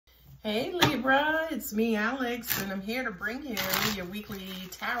Hey Libra, it's me Alex, and I'm here to bring you your weekly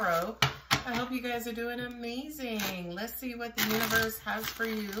tarot. I hope you guys are doing amazing. Let's see what the universe has for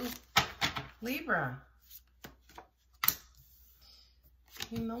you. Libra.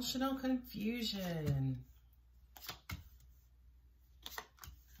 Emotional confusion.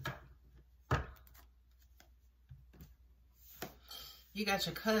 You got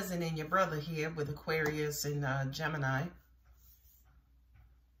your cousin and your brother here with Aquarius and Gemini.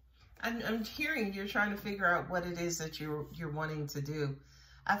 I'm hearing you're trying to figure out what it is that you're wanting to do.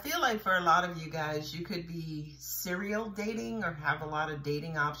 I feel like for a lot of you guys, you could be serial dating or have a lot of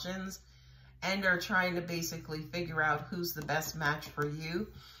dating options and are trying to basically figure out who's the best match for you.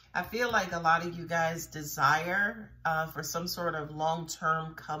 I feel like a lot of you guys desire for some sort of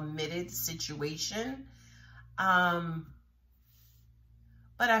long-term committed situation. But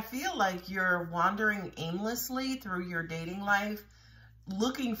I feel like you're wandering aimlessly through your dating life,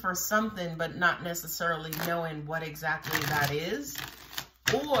 looking for something, but not necessarily knowing what exactly that is.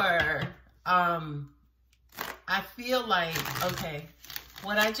 Or, I feel like, okay,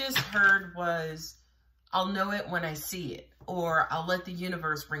 what I just heard was, I'll know it when I see it, or I'll let the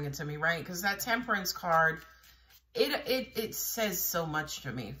universe bring it to me, right? Because that Temperance card, it says so much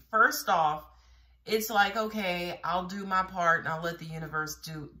to me. First off, it's like, okay, I'll do my part and I'll let the universe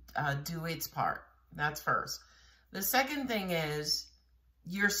do its part. That's first. The second thing is,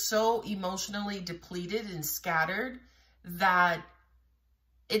 you're so emotionally depleted and scattered that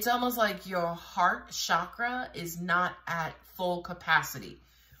it's almost like your heart chakra is not at full capacity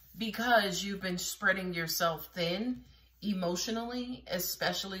because you've been spreading yourself thin emotionally,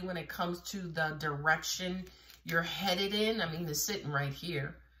 especially when it comes to the direction you're headed in. I mean, it's sitting right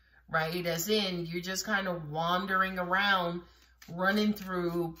here, right? As in, you're just kind of wandering around, running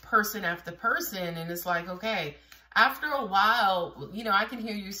through person after person. And it's like, okay, after a while, you know, I can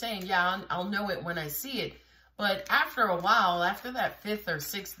hear you saying, yeah, I'll know it when I see it. But after a while, after that 5th or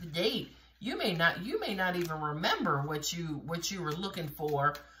 6th date, you may not even remember what you were looking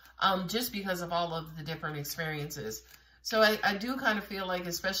for, just because of all of the different experiences. So I do kind of feel like,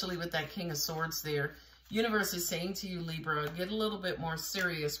 especially with that King of Swords there, universe is saying to you, Libra, get a little bit more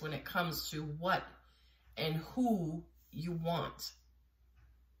serious when it comes to what and who you want.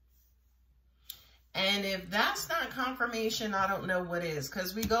 And if that's not confirmation, I don't know what is.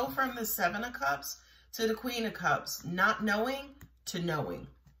 Because we go from the 7 of Cups to the Queen of Cups. Not knowing to knowing.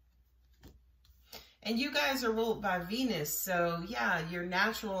 And you guys are ruled by Venus. So, yeah, you're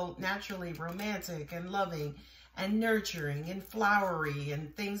naturally romantic and loving and nurturing and flowery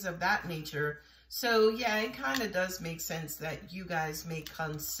and things of that nature. So, yeah, it kind of does make sense that you guys may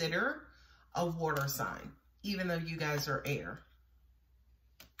consider a water sign, even though you guys are air.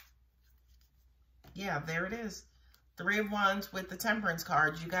 Yeah, there it is. 3 of Wands with the Temperance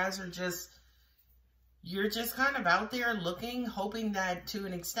card. You guys are you're just kind of out there looking, hoping that to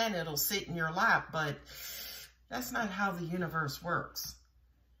an extent it'll sit in your lap, but that's not how the universe works.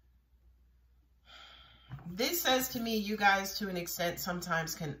 This says to me, you guys to an extent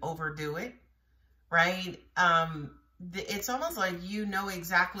sometimes can overdo it, right? It's almost like you know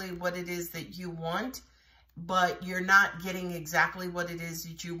exactly what it is that you want, but you're not getting exactly what it is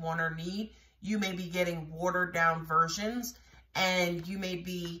that you want or need. You may be getting watered down versions, and you may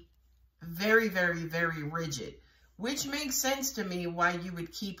be very, very, very rigid, which makes sense to me why you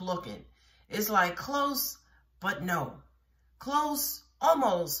would keep looking. It's like close, but no. Close,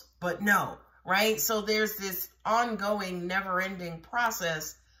 almost, but no, right? So there's this ongoing, never-ending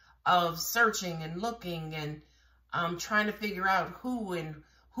process of searching and looking and trying to figure out who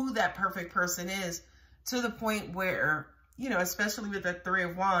that perfect person is, to the point where, you know, especially with that 3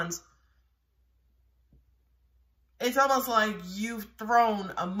 of Wands, it's almost like you've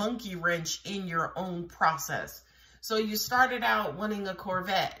thrown a monkey wrench in your own process. So you started out wanting a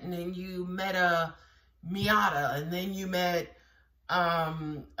Corvette, and then you met a Miata, and then you met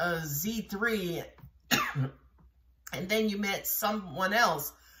a Z3, and then you met someone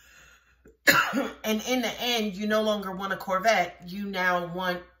else. And in the end, you no longer want a Corvette. You now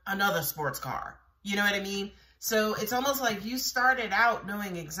want another sports car. You know what I mean? So it's almost like you started out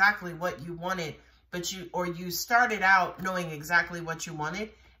knowing exactly what you wanted, you started out knowing exactly what you wanted,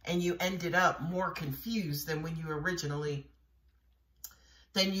 and you ended up more confused than when you originally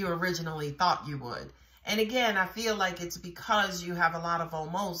thought you would. And again, I feel like it's because you have a lot of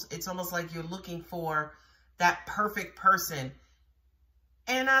almost. It's almost like you're looking for that perfect person.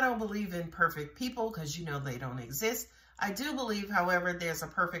 And I don't believe in perfect people because, you know, they don't exist. I do believe, however, there's a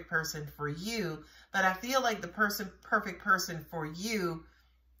perfect person for you, but I feel like the perfect person for you,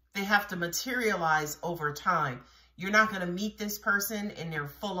 they have to materialize over time. You're not going to meet this person in their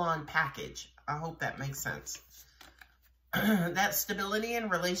full-on package. I hope that makes sense. That stability in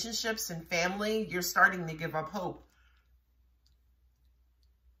relationships and family, you're starting to give up hope.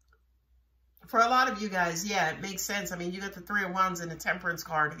 For a lot of you guys, yeah, it makes sense. I mean, you got the 3 of Wands and the Temperance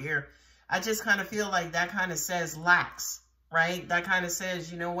card here. I just kind of feel like that kind of says lax, right? That kind of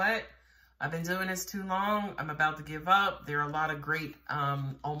says, you know what? I've been doing this too long. I'm about to give up. There are a lot of great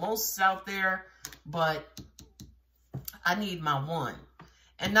almosts out there, but I need my one.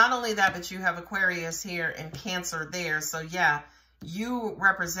 And not only that, but you have Aquarius here and Cancer there. So yeah, you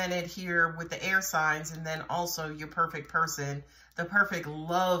represented here with the air signs, and then also your perfect person. The perfect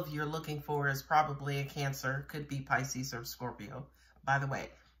love you're looking for is probably a Cancer. Could be Pisces or Scorpio, by the way.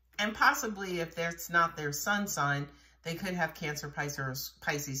 And possibly if that's not their sun sign, they could have Cancer,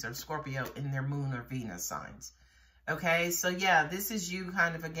 Pisces, or Scorpio in their moon or Venus signs. Okay, so yeah, this is you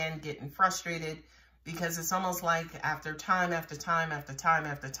kind of, again, getting frustrated because it's almost like after time after time after time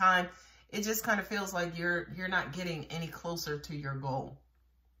after time, it just kind of feels like you're not getting any closer to your goal.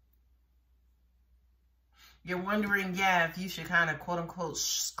 You're wondering, yeah, if you should kind of, quote unquote,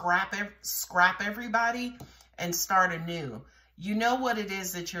 scrap everybody and start anew. You know what it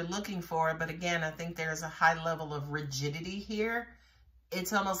is that you're looking for, but again, I think there's a high level of rigidity here.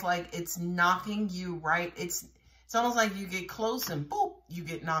 It's almost like it's knocking you right. It's almost like you get close and boop, you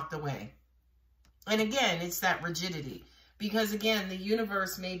get knocked away. And again, it's that rigidity. Because again, the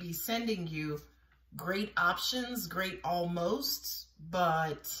universe may be sending you great options, great almosts,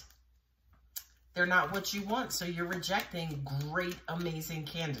 but they're not what you want. So you're rejecting great, amazing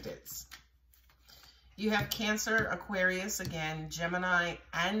candidates. You have Cancer, Aquarius, again, Gemini,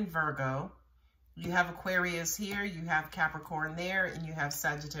 and Virgo. You have Aquarius here, you have Capricorn there, and you have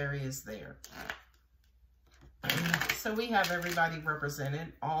Sagittarius there. So we have everybody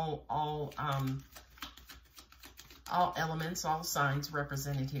represented, all elements, all signs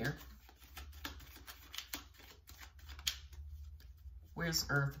represented here. Where's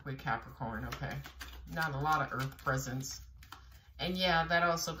Earth with Capricorn? Okay, not a lot of Earth presence. And yeah, that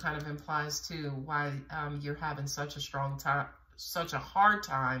also kind of implies too why you're having such a strong time, such a hard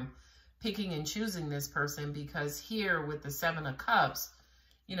time picking and choosing this person, because here with the 7 of Cups,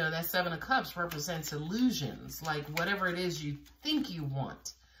 you know, that 7 of Cups represents illusions, like whatever it is you think you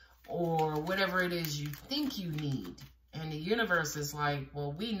want or whatever it is you think you need. And the universe is like,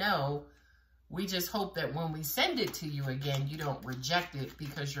 well, we know, we just hope that when we send it to you again, you don't reject it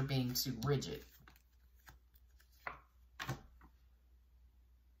because you're being too rigid.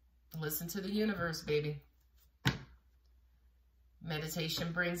 Listen to the universe, baby.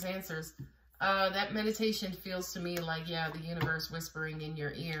 Meditation brings answers. That meditation feels to me like, yeah, the universe whispering in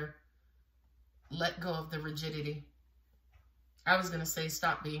your ear, let go of the rigidity. I was going to say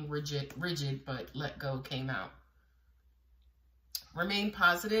stop being rigid, but let go came out. Remain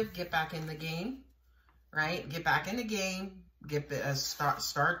positive, get back in the game, right? Get back in the game,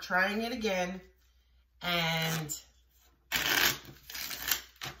 start trying it again, and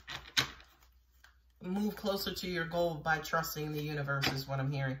move closer to your goal by trusting the universe is what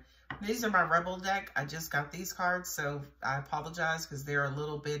I'm hearing. These are my Rebel deck. I just got these cards, so I apologize because they're a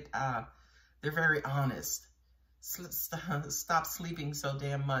little bit, they're very honest. Stop sleeping so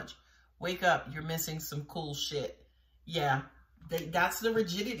damn much. Wake up, you're missing some cool shit. Yeah, that's the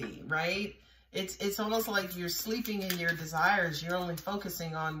rigidity, right? It's almost like you're sleeping in your desires. You're only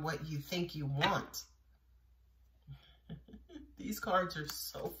focusing on what you think you want. These cards are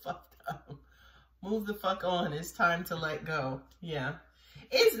so fucked up. Move the fuck on. It's time to let go. Yeah.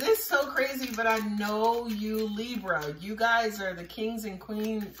 Is this so crazy? But I know you, Libra. You guys are the kings and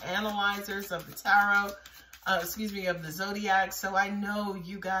queens analyzers of the tarot. Of the zodiac. So I know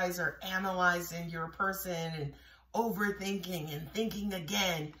you guys are analyzing your person and overthinking and thinking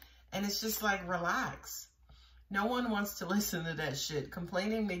again. And it's just like, relax. No one wants to listen to that shit.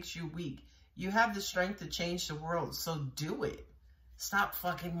 Complaining makes you weak. You have the strength to change the world. So do it. Stop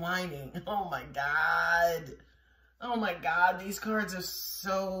fucking whining. Oh my God. Oh my God. These cards are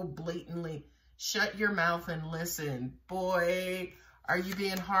so blatantly. Shut your mouth and listen. Boy, are you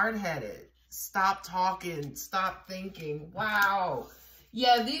being hard-headed? Stop talking. Stop thinking. Wow.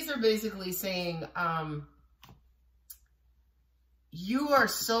 Yeah, these are basically saying you are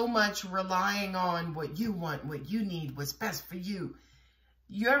so much relying on what you want, what you need, what's best for you.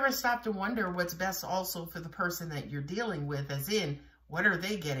 You ever stop to wonder what's best also for the person that you're dealing with, as in, what are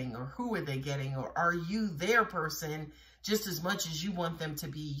they getting, or who are they getting, or are you their person just as much as you want them to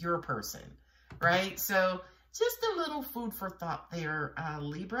be your person, right? So just a little food for thought there,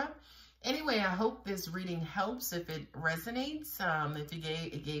 Libra. Anyway, I hope this reading helps. If it resonates, if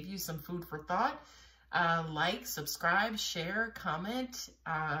it gave you some food for thought, Like, subscribe, share, comment,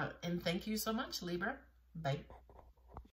 and thank you so much, Libra. Bye.